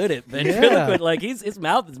pretty good at ventriloquism. Yeah. Like his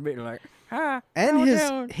mouth is like,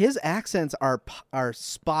 And his accents are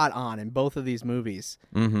spot on in both of these movies.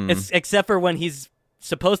 Mm-hmm. except for when he's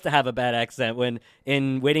supposed to have a bad accent. When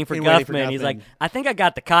in Waiting for In Waiting for Guffman, he's like, Guffman. I think I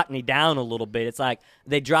got the Cockney down a little bit. It's like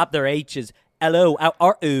they drop their H's. Hello,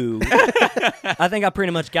 ooh. I think I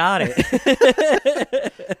pretty much got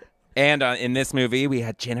it. And in this movie, we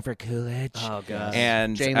had Jennifer Coolidge. Oh, God.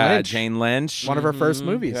 And Jane Lynch. Jane Lynch. One of her first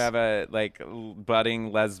movies. Who have a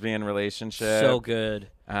budding lesbian relationship. So good.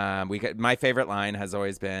 My favorite line has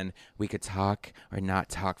always been, "We could talk or not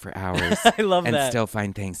talk for hours, I love and that. still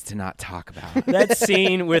find things to not talk about." That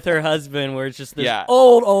scene with her husband where it's just this Yeah.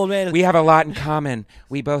 old man. We have a lot in common.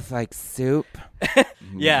 We both like soup.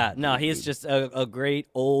 Yeah, no, he's just a great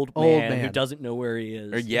old man who doesn't know where he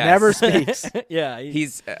is. Yes. Never speaks. Yeah,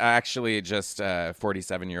 He's actually just a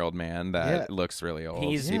 47-year-old man that looks really old.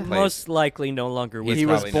 he's He plays- most likely no longer with He us.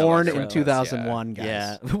 was probably no born longer in with us, 2001, guys.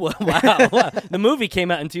 Yeah. Wow. The movie came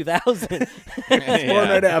out in 2000.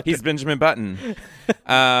 right after. He's Benjamin Button.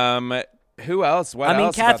 Who else? What I mean,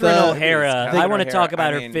 else about Catherine the O'Hara. movies? I want to Catherine talk about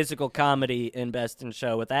O'Hara, I her mean, physical comedy in Best in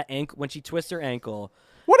Show with that when she twists her ankle.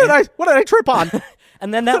 What did I trip on?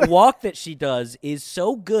 And then that walk that she does is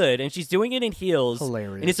so good, and she's doing it in heels.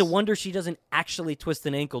 Hilarious. And it's a wonder she doesn't actually twist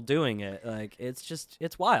an ankle doing it. Like it's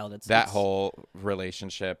wild. that whole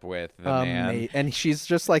relationship with the man. Mate. And she's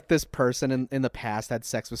just like this person in the past had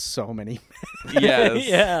sex with so many men Yes.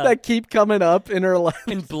 Yeah. that keep coming up in her life.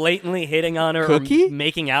 And blatantly hitting on her Cookie? or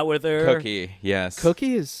making out with her. Cookie. Yes.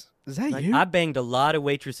 Cookie is that Like, you? I banged a lot of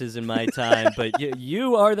waitresses in my time, but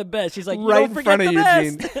you are the best. She's like, you Right don't in forget front of the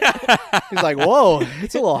Eugene. best. He's like, whoa,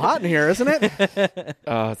 it's a little hot in here, isn't it?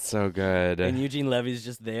 Oh, it's so good. And Eugene Levy's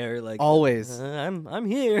just there, like Always. I'm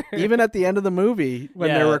here. Even at the end of the movie when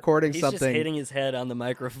Yeah, they're recording he's something. just hitting his head on the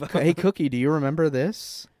microphone. Hey, Cookie, do you remember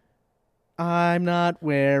this? I'm not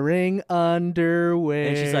wearing underwear.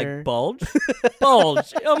 And she's like, Bulge?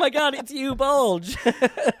 Bulge. Oh my God, it's you, Bulge.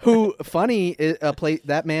 Who, funny,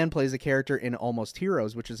 that man plays a character in Almost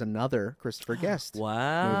Heroes, which is another Christopher Guest.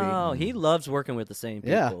 Wow. He loves working with the same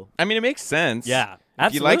people. Yeah. I mean, it makes sense. Yeah,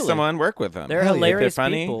 If you like absolutely. someone, work with them. They're Hell yeah. hilarious If they're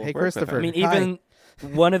funny, people. Hey, work with them. Christopher. I mean, Hi. even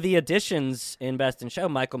one of the additions in Best in Show,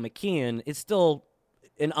 Michael McKean, is still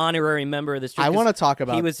an honorary member of this. I want to talk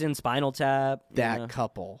about He was in Spinal Tap. you that know,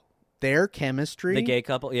 couple. Their chemistry the gay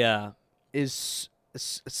couple. Yeah. is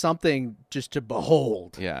something just to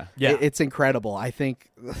behold. Yeah. Yeah. It's incredible. I think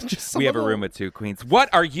just some We have of a the- room with two queens. What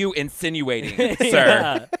are you insinuating, sir?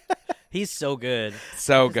 Yeah. He's so good.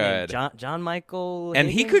 So What's his name? good. John Michael. And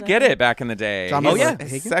he Higgins, could I get think? it back in the day. John He's Michael a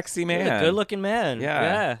Higgins? sexy He's man. a good-looking man. Yeah.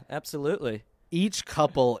 Yeah, absolutely. Each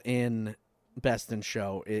couple in Best in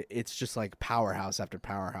Show, it's just like powerhouse after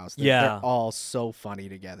powerhouse. Yeah. They're all so funny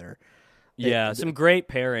together. Yeah, some great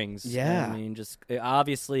pairings. Yeah. I mean, just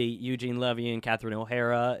obviously Eugene Levy and Catherine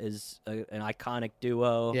O'Hara is an iconic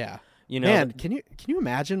duo. Yeah. You know, Man, can you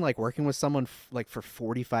imagine like working with someone like for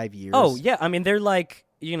 45 years? oh yeah, I mean they're like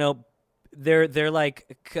they're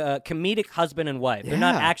like comedic husband and wife. They're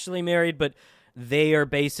not Yeah. actually married, but they are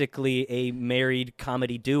basically a married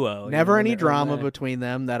comedy duo. Never in any their own drama way. between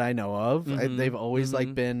them that I know of. Mhm, They've always like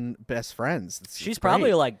mhm. been best friends. She's great.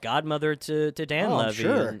 probably like godmother to Dan Oh, I'm Levy.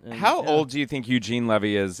 sure. and- How yeah. old do you think Eugene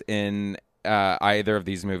Levy is in either of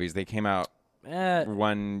these movies? They came out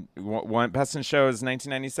one Best in Show is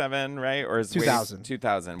 1997, right? Or is 2000.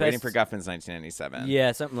 2000. Best- Waiting for Guffman's 1997.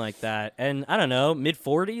 Yeah, something like that. And I don't know,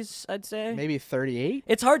 mid-40s, I'd say. maybe 38.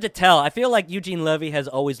 It's hard to tell. I feel like Eugene Levy has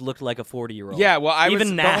always looked like a 40-year-old. Yeah, well, Even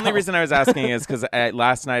the now. only reason I was asking is because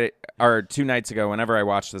last night or 2 nights ago, whenever I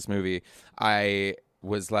watched this movie, I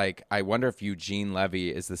was like, I wonder if Eugene Levy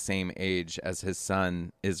is the same age as his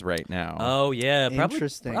son is right now. Oh yeah,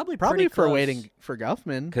 Interesting. Probably for close. waiting for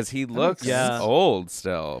Guffman. Because he looks sense. old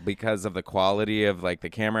still because of the quality of like the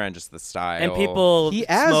camera and just the style. And people He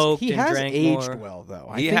smoked he and has drank aged more. well though.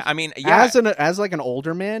 I mean, yeah. As like an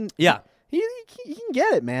older man, Yeah. he can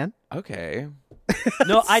get it, man. Okay.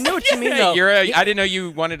 No, I know what you mean though. I didn't know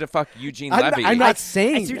you wanted to fuck Eugene I'm Levy. not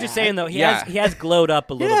saying. I see what you're that. saying though. He Yeah. has glowed up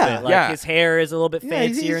a little Yeah. bit. Like Yeah. his hair is a little bit Yeah,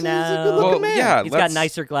 he's fancier a now. good-looking man. yeah, He's got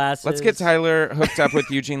nicer glasses. Let's get Tyler hooked up with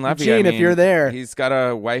Eugene Levy. Eugene, I if mean, you're there. he's got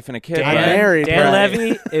a wife and a kid. Dan, I'm right? married, Dan right?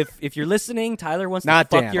 Levy, if you're listening, Tyler wants Not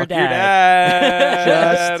to fuck Dan. your Fuck Your dad.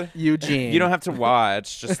 dad. Just Eugene. You don't have to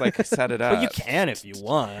watch. Just like set it up. But you can if you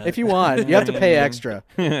want. If you want, you have to pay extra.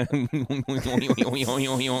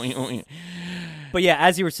 But yeah,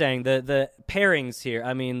 as you were saying, the pairings here.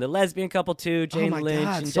 I mean, the lesbian couple too, Jane my Lynch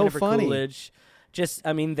God, and so Jennifer funny. Coolidge. Just,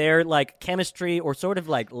 I mean, their like chemistry or sort of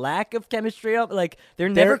like lack of chemistry. Like they're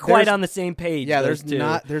never quite there's- on the same page. Yeah, those two.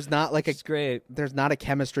 there's not like It's great. there's not a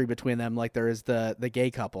chemistry between them like there is the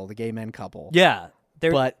gay couple, the gay men couple. Yeah,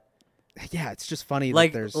 they're But yeah, it's just funny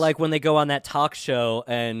like that there's when they go on that talk show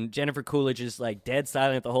and Jennifer Coolidge is like dead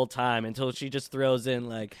silent the whole time until she just throws in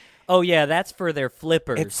like, "Oh yeah, that's for their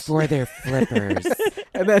flippers." It's for their flippers.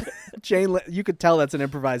 and then you could tell that's an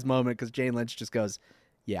improvised moment because Jane Lynch just goes,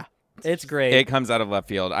 "Yeah." It's great. It comes out of left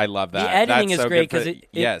field. I love that. The editing That's is so great good for-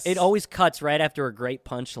 because it always cuts right after a great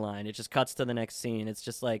punchline. It just cuts to the next scene. It's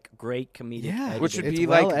just like great comedic. Yeah. editing. which would It's be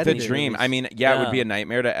well like edited. the dream. I mean, yeah, it would be Yeah. a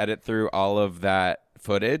nightmare to edit through all of that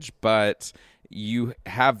footage, but you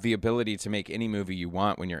have the ability to make any movie you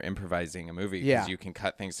want when you're improvising a movie. 'Cause Yeah. you can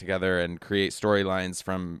cut things together and create storylines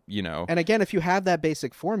from, And again, if you have that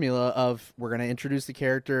basic formula of we're going to introduce the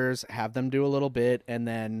characters, have them do a little bit, and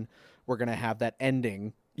then we're going to have that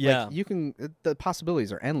ending. Yeah. Like, the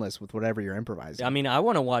possibilities are endless with whatever you're improvising. I mean, I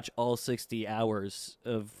want to watch all 60 hours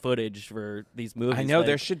of footage for these movies. I know like,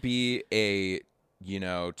 there should be a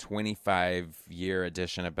 25-year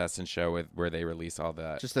edition of Best in Show where they release all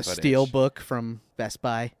that. Just a footage. steel book from Best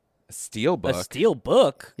Buy. A steel book. a steel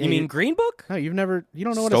book. Yeah, you mean you- Green Book? No, you don't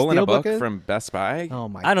know what Stolen a a steel book is? from Best Buy. Oh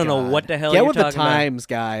my! I don't know God. what the hell Get you're with the talking about. times,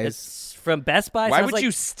 guys. It's from Best Buy. Why Sounds would like-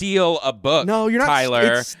 you steal a book? No, you're not-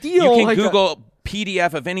 Tyler. it's steal You can like a- Google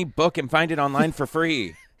PDF of any book and find it online for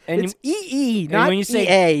free. And It's EE, and not when you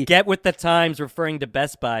say EA. "get with the times," referring to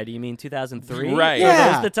Best Buy, do you mean 2003? Right. Were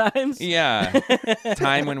Yeah. those the times? Yeah.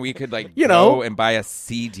 Time when we could You go know, and buy a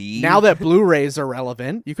CD. Now that Blu-rays are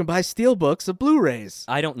relevant, you can buy steel books of Blu-rays.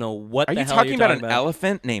 I don't know what Are the you hell talking you're about an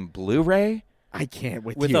elephant named Blu-ray? I can't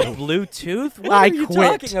with with you. a Bluetooth. What I are you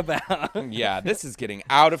quit. talking about? Yeah, this is getting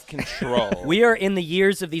out of control. We are in the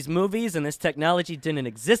years of these movies, and this technology didn't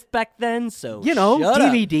exist back then. So You know, shut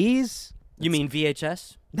up. DVDs. You mean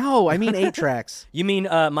VHS? No, I mean 8-tracks. You mean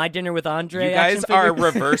My Dinner with Andre? You guys action are figure?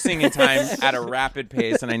 reversing in time at a rapid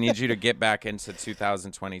pace, and I need you to get back into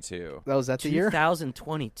 2022. That was that the year?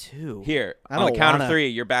 2022. Here, I on the don't count wanna- of 3,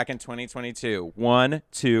 you're back in 2022. 1,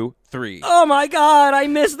 2, 3. Oh my God! I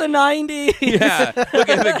miss the 90s. Yeah, look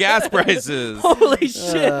at the gas prices. Holy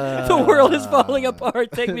shit! The world is falling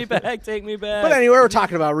apart. Take me back. Take me back. But anyway, we're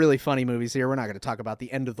talking about really funny movies here. We're not going to talk about the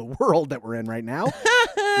end of the world that we're in right now.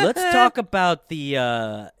 Let's talk about the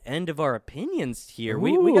end of our opinions here.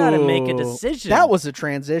 We got to make a Ooh, decision. That was a a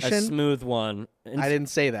transition. smooth one. I didn't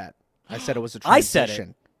say that. I said it was a I transition. said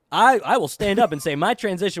it. I will stand up and say my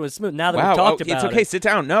transition was smooth. Now that Wow, we've talked it's about okay. it. Sit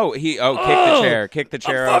down. No, kick the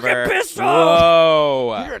chair fucking over. pissed off.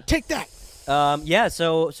 Whoa. Here, take that. Yeah.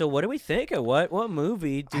 So what do we think of what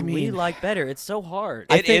movie do we mean- like better? It's so hard.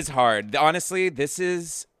 It is hard. Honestly, this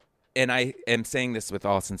is, and I am saying this with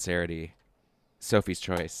all sincerity, Sophie's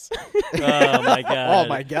Choice. Oh my God. Oh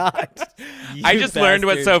my God. I You just learned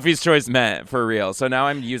what bastard. Sophie's Choice meant for real. So now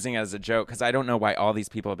I'm using it as a joke because I don't know why all these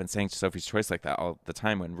people have been saying Sophie's Choice like that all the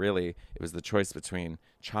time when really it was the choice between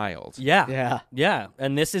child. Yeah. Yeah. Yeah.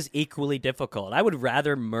 And this is equally difficult. I would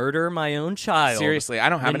rather murder my own child. Seriously, I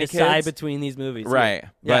don't have than any decide kids. between these movies. Right.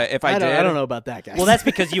 Yeah. But if I did. I don't know about that, guys. Well, that's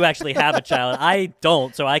because you actually have a child. I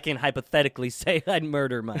don't, so I can hypothetically say I'd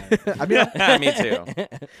murder mine. I mean, Me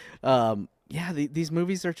too. yeah, these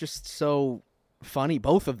movies are just so funny.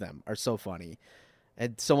 Both of them are so funny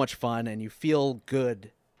and so much fun, and you feel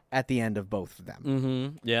good at the end of both of them.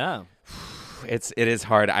 Mm-hmm. Yeah. It is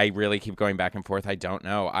hard. I really keep going back and forth. I don't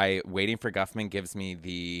know. Waiting for Guffman gives me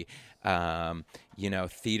the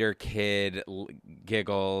theater kid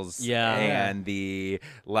giggles Yeah. and the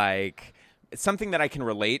like something that I can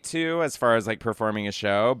relate to as far as like performing a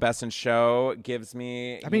show. Best in Show gives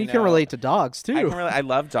me. I mean, you can relate to dogs too. I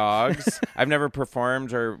love dogs. I've never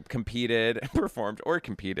performed or competed.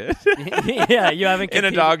 Yeah, you haven't in a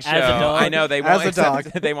competed dog show. as a dog. I know they won't As a dog.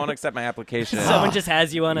 they won't accept my application. Someone just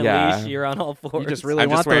has you on a Yeah. leash. You're on all fours. You just really I'm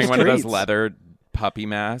want just wearing those one of those treats. leather puppy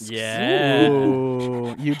masks. Yeah.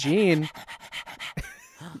 Ooh, Eugene.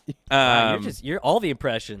 Wow, you're all the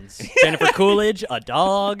impressions. Jennifer Coolidge, a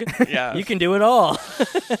dog. Yeah. You can do it all.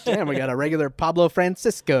 Damn, we got a regular Pablo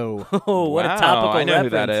Francisco. Oh, what Wow, a topical I know reference. who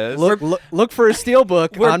that is. Look for a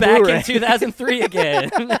steelbook We're on back Blu-ray. in 2003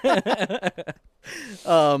 again.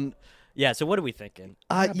 Um, Yeah, so what are we thinking?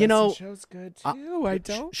 you know, show's good too. I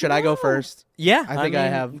don't. should I go first? Yeah, I think I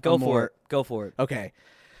mean, have Go a for more- it. Go for it. Okay.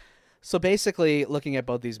 So basically, looking at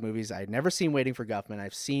both these movies, I'd never seen Waiting for Guffman.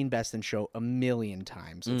 I've seen Best in Show a million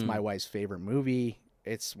times. It's my wife's favorite movie.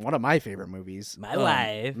 It's one of my favorite movies. My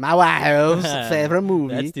wife. My wife's favorite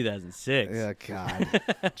movie. That's 2006. Oh, God.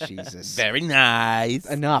 Jesus. Very nice.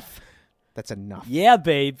 Enough. That's enough. Yeah,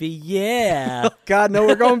 baby. Yeah. God, no,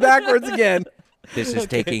 we're going backwards again. This is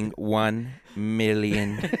taking 1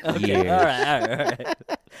 million years. All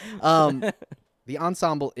right. The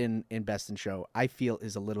ensemble in Best in Show, I feel,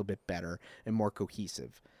 is a little bit better and more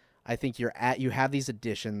cohesive. I think you have these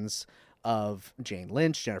additions of Jane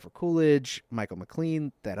Lynch, Jennifer Coolidge, Michael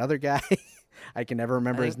McLean, that other guy. I can never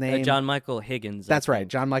remember his name. John Michael Higgins. That's I right,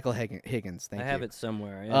 think. John Michael Higgins. Thank I you. have it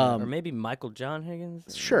somewhere. Yeah. Um, or maybe Michael John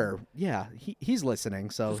Higgins? Sure, yeah, he's listening,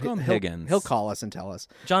 so Just call him he'll- Higgins. He'll call us and tell us.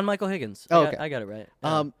 John Michael Higgins. Oh, okay. I got it right.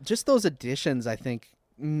 Yeah. Just those additions, I think,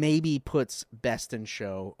 maybe puts Best in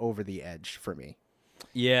Show over the edge for me.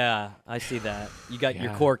 Yeah, I see that. You got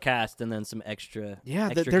your Yeah. core cast and then some extra. Yeah,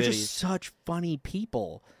 extra they're goodies. just such funny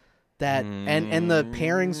people that, and the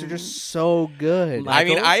pairings are just so good. My- I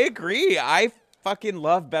mean, Michael? I agree. I fucking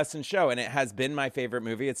love Best in Show, and it has been my favorite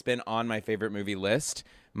movie. It's been on my favorite movie list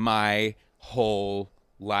my whole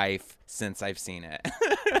life since I've seen it.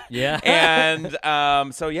 Yeah.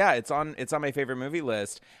 And so yeah, it's on my favorite movie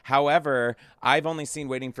list. However, I've only seen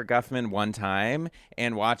Waiting for Guffman one time,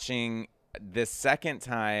 and watching this second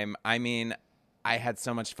time, I mean, I had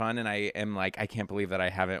so much fun, and I am like, I can't believe that I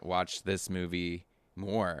haven't watched this movie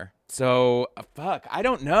more. So fuck, I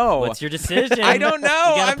don't know. What's your decision? I don't know.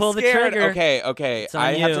 You gotta I'm pull scared. the trigger. Okay. It's on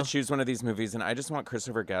I have you. to choose one of these movies, and I just want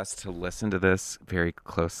Christopher Guest to listen to this very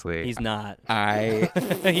closely. He's not. I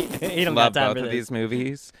he don't love got time both for of this. these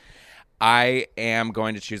movies. I am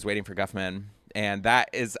going to choose Waiting for Guffman, and that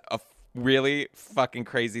is a really fucking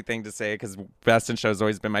crazy thing to say because Best in Show has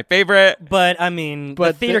always been my favorite. But I mean,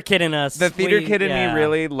 But the theater kid in us. The theater kid in yeah. me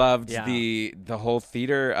really loved Yeah. the whole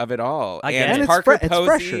theater of it all. I get it. and And it's Parker it's Posey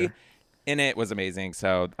fresher. in it was amazing.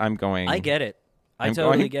 So I'm going. I get it. I I'm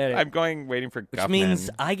totally going, get it. I'm going Waiting for Which Guffman. means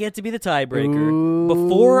I get to be the tiebreaker. Ooh.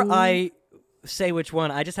 Before I say which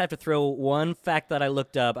one, I just have to throw one fact that I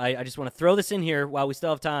looked up. I just want to throw this in here while we still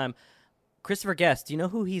have time. Christopher Guest, do you know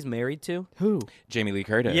who he's married to? Who? Jamie Lee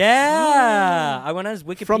Curtis. Yeah. I went on his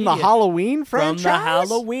Wikipedia. From the Halloween franchise? From the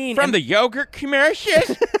Halloween. From the yogurt commercial.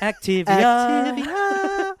 Activia.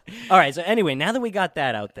 Activia. All right, so anyway, now that we got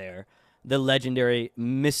that out there, the legendary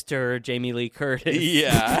Mr. Jamie Lee Curtis.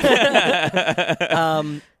 Yeah.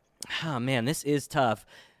 Oh, man, this is tough.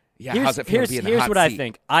 Yeah, how's it feel to be in the here's hot what I seat?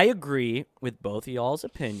 think. I agree with both of y'all's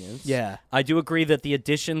opinions. Yeah. I do agree that the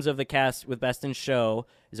additions of the cast with Best in Show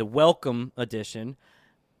is a welcome addition.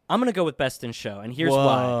 I'm going to go with Best in Show, and here's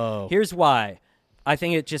why. Whoa. Here's why. I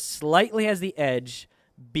think it just slightly has the edge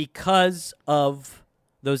because of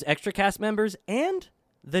those extra cast members and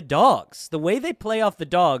the dogs. The way they play off the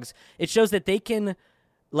dogs, it shows that they can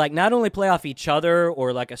like not only play off each other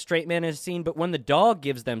or like a straight man in a scene, but when the dog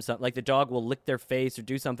gives them something, like the dog will lick their face or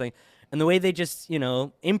do something, and the way they just,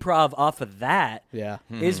 improv off of that Yeah.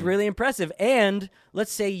 is really impressive. And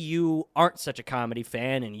let's say you aren't such a comedy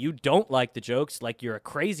fan and you don't like the jokes, like you're a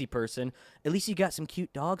crazy person, at least you got some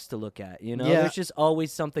cute dogs to look at, Yeah. There's just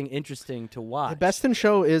always something interesting to watch. Best in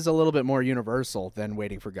Show is a little bit more universal than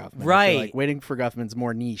Waiting for Guffman. I feel Right. like Waiting for Guffman's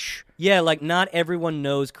more niche. Yeah, like not everyone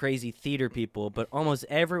knows crazy theater people, but almost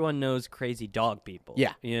everyone knows crazy dog people.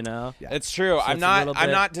 Yeah. Yeah. It's true. So I'm it's a not. little I'm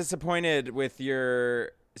bit- not disappointed with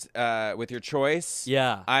your choice.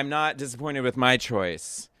 Yeah. I'm not disappointed with my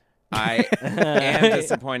choice. I am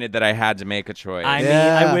disappointed that I had to make a choice. I mean,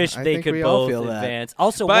 Yeah, I wish I they think could we all both feel that. advance.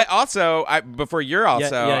 Also, but also, before you're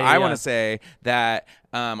also, I want yeah. to say that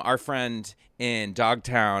our friend in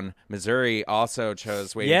Dogtown, Missouri, also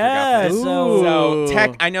chose Waiting Yeah, for Guffman. so-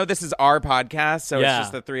 So I know this is our podcast, so Yeah. it's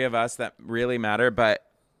just the three of us that really matter. But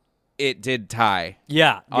it did tie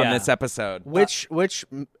Yeah. on this episode. Which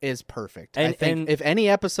is perfect. I think if any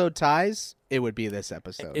episode ties, it would be this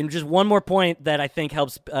episode. And just one more point that I think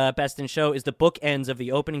helps Best in Show is the bookends of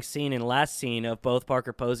the opening scene and last scene of both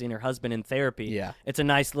Parker Posey and her husband in therapy. Yeah. It's a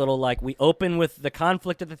nice little, like, we open with the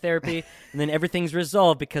conflict of the therapy, and then everything's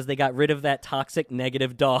resolved because they got rid of that toxic,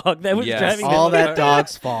 negative dog that was driving them. All that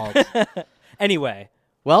dog's fault. Anyway.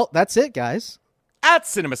 Well, that's it, guys. At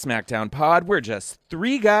Cinema Smackdown Pod, we're just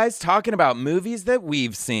three guys talking about movies that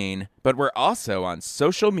we've seen, but we're also on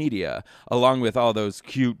social media, along with all those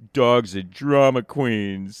cute dogs and drama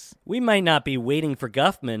queens. We might not be waiting for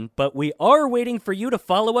Guffman, but we are waiting for you to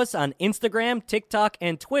follow us on Instagram, TikTok,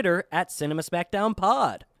 and Twitter at Cinema Smackdown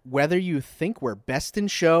Pod. Whether you think we're best in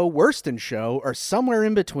show, worst in show, or somewhere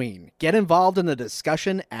in between, get involved in the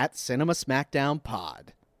discussion at Cinema Smackdown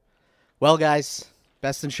Pod. Well, guys,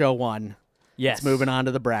 best in show won. Yes. Let's moving on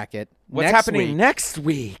to the bracket. What's happening next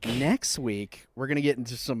week? Next week, we're going to get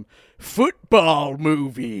into some football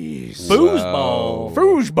movies. Foosball.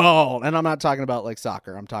 Foosball. And I'm not talking about like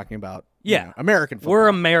soccer. I'm talking about American football. We're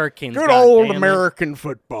Americans. Good old American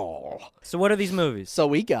football. So what are these movies? So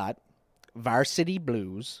we got Varsity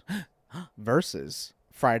Blues versus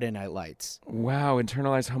Friday Night Lights. Wow,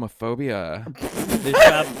 internalized homophobia. There's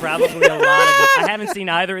probably a lot of it. I haven't seen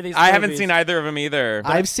either of these movies. I haven't seen either of them either.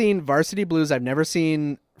 I've seen Varsity Blues. I've never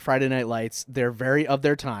seen Friday Night Lights. They're very of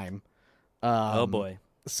their time. Oh, boy.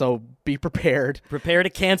 So be prepared. Prepare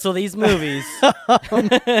to cancel these movies.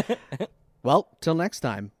 Well, till next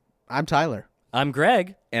time, I'm Tyler. I'm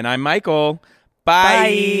Greg. And I'm Michael.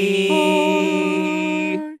 Bye.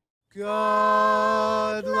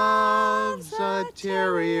 God loves a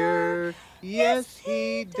terrier. Yes,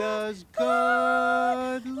 he does.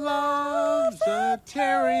 God loves a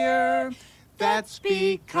terrier. That's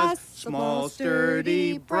because small,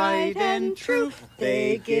 sturdy, bright, and true,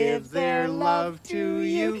 they give their love to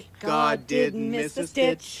you. God didn't miss a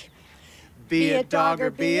stitch. Be it dog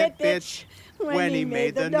or be it bitch. When he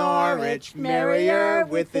made the Norwich Merrier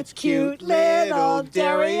with its cute little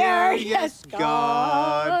derriere. Yes,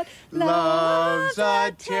 God loves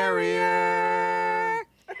a terrier.